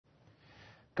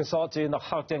COSATU in the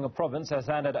Gauteng province has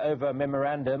handed over a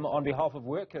memorandum on behalf of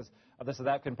workers of the South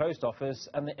African Post Office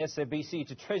and the SABC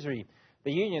to Treasury.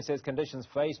 The union says conditions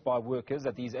faced by workers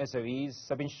at these SOEs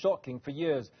have been shocking for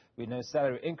years, with no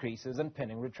salary increases and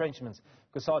pending retrenchments.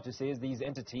 COSATU says these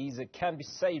entities that can be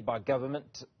saved by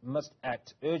government must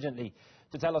act urgently.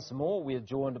 To tell us more, we are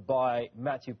joined by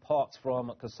Matthew Parks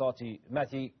from COSATU.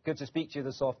 Matthew, good to speak to you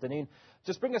this afternoon.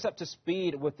 Just bring us up to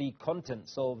speed with the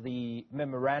contents of the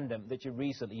memorandum that you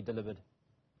recently delivered.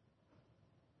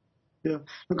 Yeah,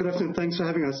 good afternoon. Thanks for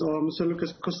having us. So look,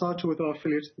 as COSATU with our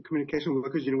affiliates, the communication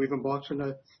workers, we've embarked on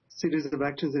a series of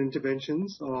actions and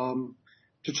interventions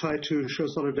to try to show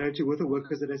solidarity with the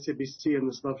workers at SABC and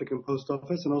the South African Post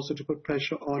Office, and also to put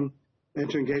pressure on and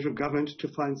to engage with government to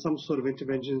find some sort of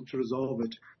intervention to resolve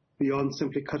it beyond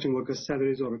simply cutting workers'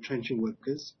 salaries or retrenching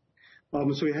workers.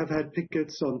 So we have had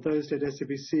pickets on Thursday at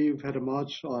SABC. We've had a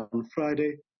march on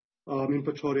Friday in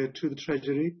Pretoria to the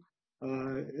Treasury,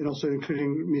 and also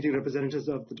including meeting representatives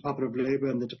of the Department of Labour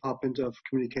and the Department of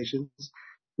Communications.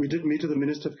 We did meet with the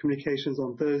Minister of Communications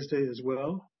on Thursday as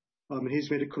well.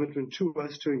 He's made a commitment to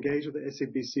us to engage with the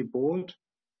SABC board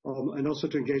and also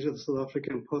to engage with the South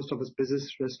African Post Office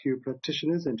business rescue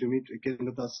practitioners and to meet again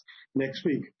with us next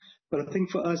week. But I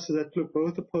think for us is that, look,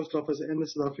 both the Post Office and the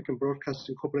South African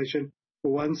Broadcasting Corporation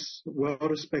were once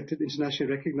well-respected,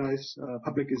 internationally recognized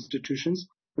public institutions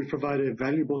which provide a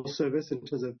valuable service in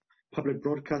terms of public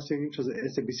broadcasting, in terms of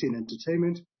SABC and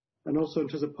entertainment, and also in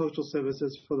terms of postal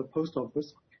services for the Post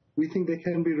Office. We think they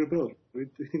can be rebuilt. We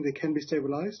think they can be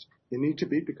stabilized. They need to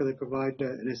be because they provide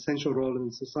an essential role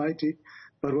in society.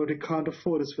 But what we can't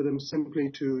afford is for them simply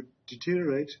to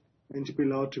deteriorate and to be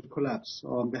allowed to collapse.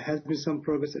 There has been some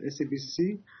progress at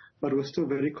SABC, but we're still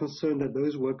very concerned that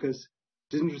those workers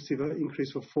didn't receive an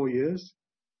increase for 4 years.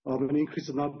 An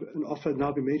offer has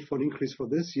now been made for an increase for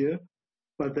this year,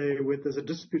 but there's a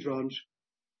dispute around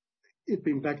it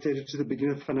being backdated to the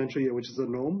beginning of the financial year, which is the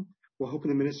norm. We're hoping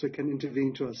the minister can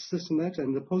intervene to assist in that.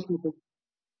 And the Post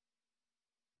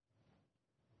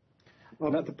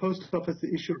Office,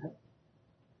 the issue.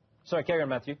 Sorry, carry on,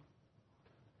 Matthew.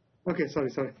 Okay, sorry.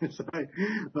 Sorry.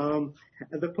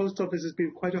 The Post Office has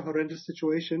been quite a horrendous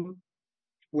situation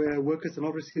where workers are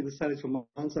not receiving the salaries for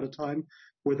months at a time,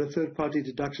 where the third-party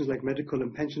deductions like medical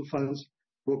and pension funds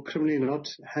were criminally not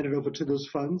handed over to those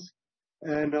funds.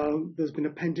 And there's been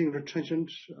a pending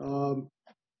retrenchment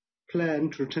plan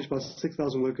to retrench about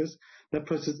 6,000 workers. That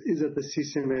process is at the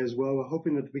CCMA as well. We're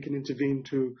hoping that we can intervene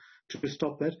to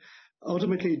stop that.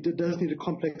 Ultimately, it does need a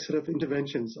complex set of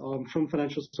interventions, from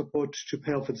financial support to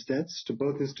pay off its debts to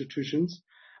both institutions,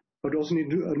 but also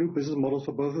need a new business model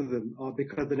for both of them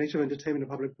because the nature of entertainment and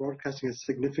public broadcasting has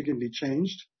significantly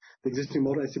changed. The existing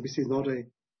model, SABC, is not a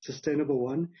sustainable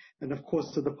one. And of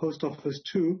course, to the Post Office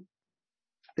too,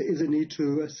 there is a need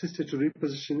to assist it to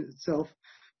reposition itself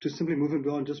to simply moving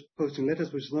beyond just posting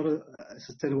letters, which is not a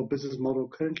sustainable business model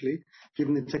currently,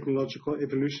 given the technological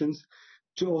evolutions,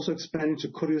 to also expanding to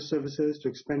courier services, to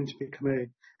expanding to become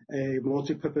a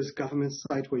multi-purpose government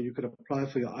site where you could apply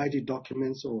for your ID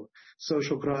documents or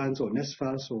social grants or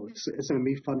NSFAS or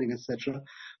SME funding, etc.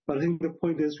 But I think the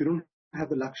point is we don't have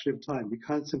the luxury of time. We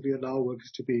can't simply allow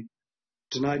workers to be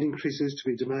denied increases, to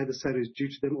be denied the salaries due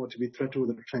to them, or to be threatened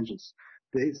with retrenchments.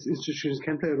 The institutions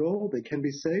can play a role, they can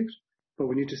be saved, but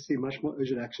we need to see much more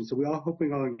urgent action. So we are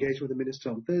hoping our engagement with the minister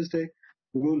on Thursday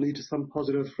will lead to some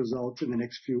positive results in the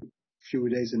next few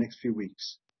days, the next few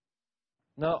weeks.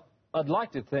 Now, I'd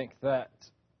like to think that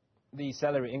the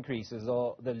salary increases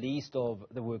are the least of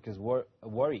the workers'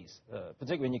 worries,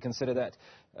 particularly when you consider that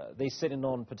they're sitting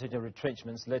on particular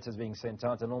retrenchments, letters being sent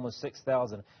out, and almost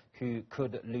 6,000 who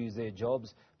could lose their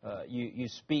jobs. You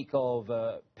speak of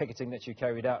picketing that you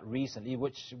carried out recently,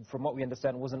 which, from what we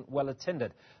understand, wasn't well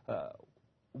attended.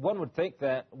 One would think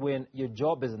that when your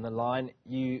job is in the line,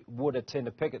 you would attend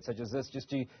a picket such as this just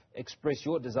to express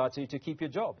your desire to keep your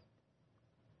job.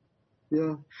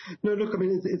 Yeah. No, look, I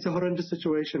mean, it's a horrendous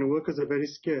situation, and workers are very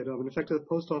scared. In fact, at the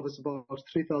Post Office, about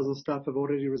 3,000 staff have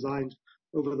already resigned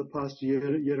over the past year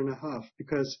and a half,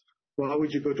 because why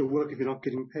would you go to work if you're not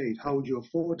getting paid? How would you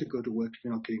afford to go to work if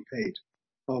you're not getting paid?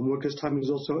 Workers' time is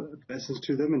also of essence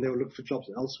to them, and they will look for jobs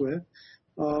elsewhere.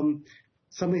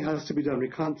 Something has to be done. We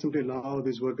can't simply allow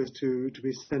these workers to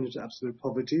be sent into absolute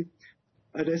poverty.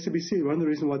 At SABC, one of the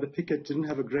reasons why the picket didn't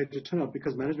have a great turnout,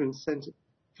 because management sent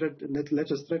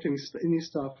letters threatening any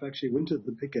staff who actually went to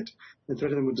the picket and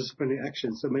threatened them with disciplinary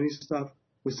action. So many staff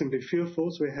were simply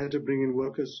fearful, so we had to bring in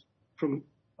workers from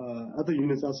other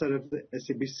units outside of the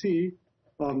SABC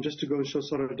just to go and show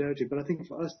solidarity. But I think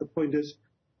for us, the point is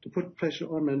to put pressure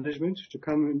on management to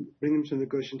come and bring them to the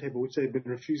negotiation table, which they've been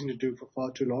refusing to do for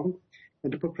far too long,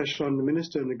 and to put pressure on the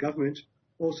minister and the government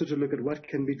also to look at what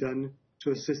can be done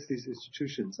to assist these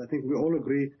institutions. I think we all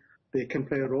agree they can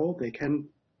play a role, they can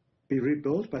be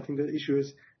rebuilt, but I think the issue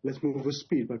is let's move with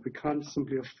speed. But we can't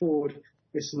simply afford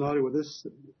a scenario where this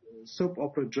soap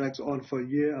opera drags on for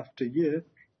year after year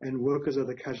and workers are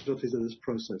the casualties of this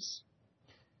process.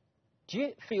 Do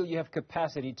you feel you have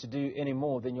capacity to do any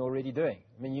more than you're already doing?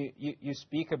 I mean, you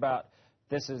speak about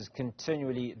this is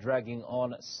continually dragging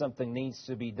on, something needs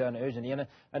to be done urgently, and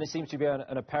it seems to be an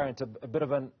apparent, a bit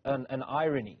of an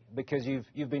irony, because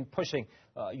you've been pushing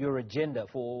your agenda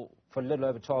for a little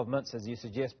over 12 months, as you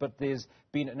suggest, but there's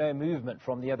been no movement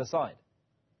from the other side.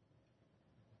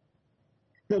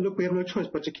 No, look, we have no choice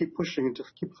but to keep pushing and to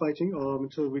keep fighting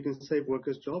until we can save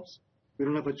workers' jobs. We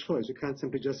don't have a choice. We can't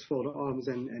simply just fold our arms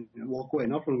and walk away,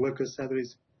 not when workers'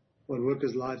 salaries or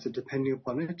workers' lives are depending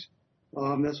upon it.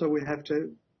 That's why we have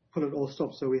to put it all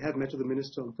stop. So we have met with the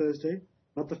minister on Thursday,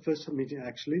 not the first meeting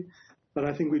actually, but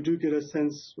I think we do get a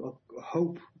sense of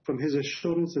hope from his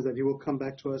assurances that he will come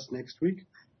back to us next week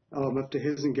after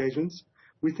his engagements.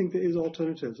 We think there is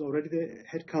alternatives. Already the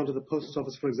headcount of the post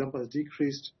office, for example, has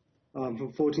decreased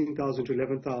from 14,000 to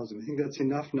 11,000. I think that's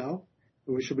enough now,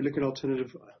 and we should be looking at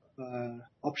alternative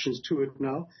options to it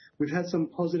now. We've had some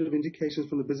positive indications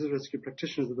from the business rescue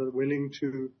practitioners that they're willing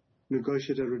to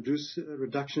negotiate a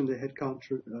reduction in the headcount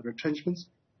retrenchments.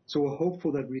 So we're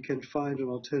hopeful that we can find an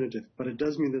alternative, but it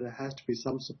does mean that there has to be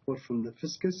some support from the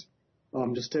fiscus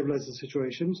to stabilize the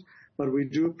situations. But we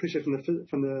do appreciate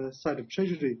from the side of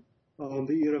Treasury,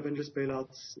 the era of endless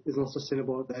bailouts is not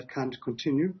sustainable. That can't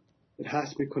continue. It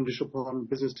has to be conditional upon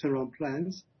business turnaround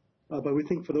plans. But we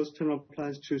think for those turnaround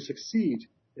plans to succeed,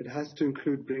 it has to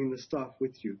include bringing the staff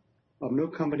with you. No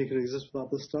company can exist without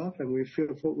the staff, and we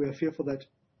are fearful that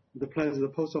the plans of the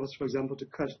post office, for example, to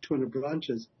cut 200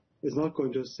 branches is not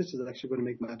going to assist. It's actually going to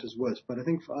make matters worse. But I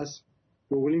think for us,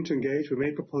 we're willing to engage. We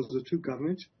made proposals to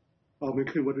government,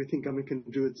 including what we think government can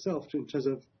do itself in terms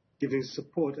of giving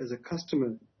support as a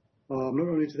customer, not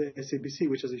only to the SABC,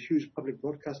 which has a huge public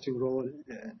broadcasting role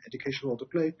and education role to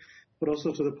play, but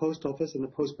also to the post office and the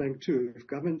post bank too. If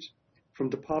government, from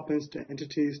departments to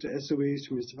entities to SOEs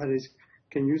to municipalities,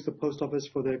 can use the post office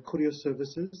for their courier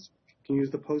services, can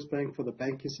use the post bank for the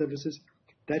banking services,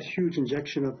 that huge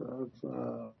injection of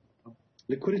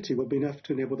liquidity will be enough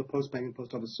to enable the post bank and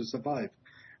post office to survive.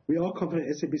 We are confident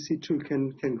SABC too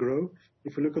can grow.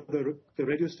 If you look at the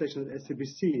radio station at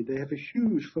SABC, they have a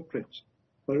huge footprint.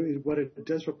 But what it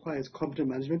does require is competent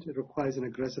management. It requires an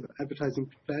aggressive advertising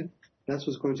plan. That's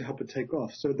what's going to help it take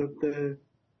off. So the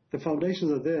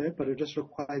foundations are there, but it just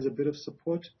requires a bit of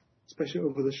support, especially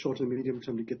over the short and medium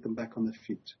term, to get them back on their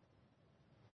feet.